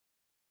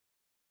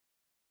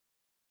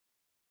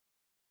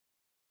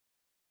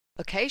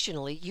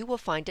Occasionally, you will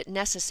find it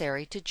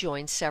necessary to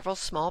join several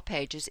small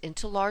pages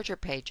into larger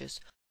pages,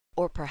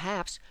 or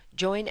perhaps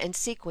join and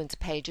sequence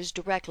pages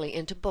directly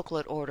into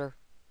booklet order.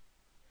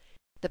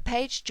 The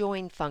Page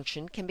Join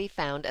function can be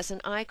found as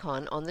an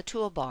icon on the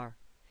toolbar,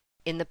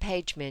 in the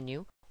Page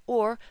menu,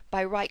 or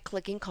by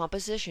right-clicking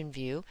Composition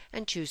View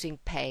and choosing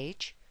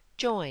Page,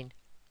 Join.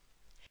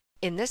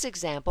 In this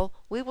example,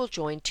 we will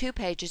join two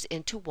pages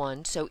into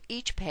one so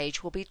each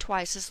page will be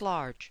twice as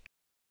large.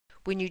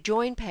 When you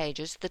join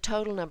pages, the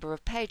total number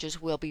of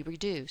pages will be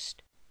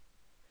reduced.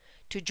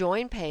 To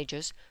join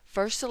pages,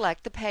 first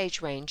select the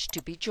page range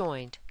to be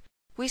joined.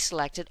 We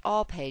selected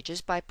all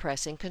pages by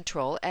pressing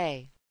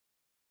Ctrl-A.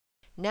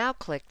 Now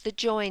click the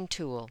Join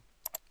tool.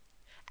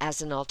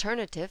 As an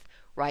alternative,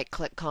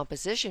 right-click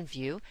Composition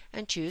View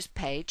and choose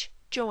Page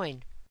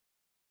Join.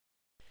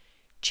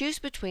 Choose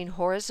between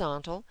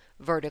horizontal,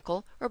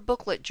 vertical, or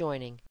booklet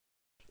joining.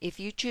 If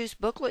you choose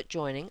booklet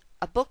joining,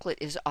 a booklet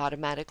is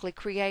automatically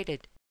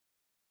created.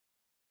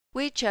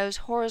 We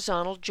chose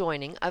horizontal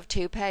joining of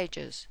two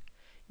pages.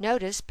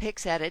 Notice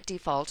PixEdit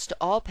defaults to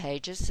all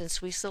pages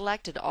since we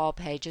selected all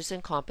pages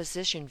in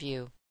Composition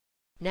View.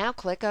 Now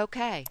click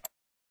OK.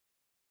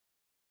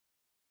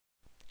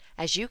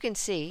 As you can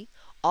see,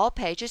 all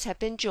pages have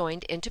been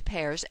joined into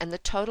pairs and the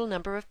total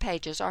number of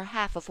pages are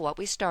half of what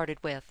we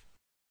started with.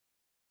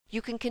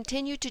 You can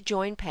continue to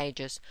join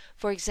pages,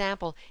 for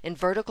example, in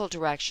vertical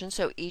direction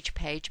so each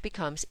page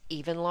becomes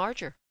even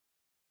larger.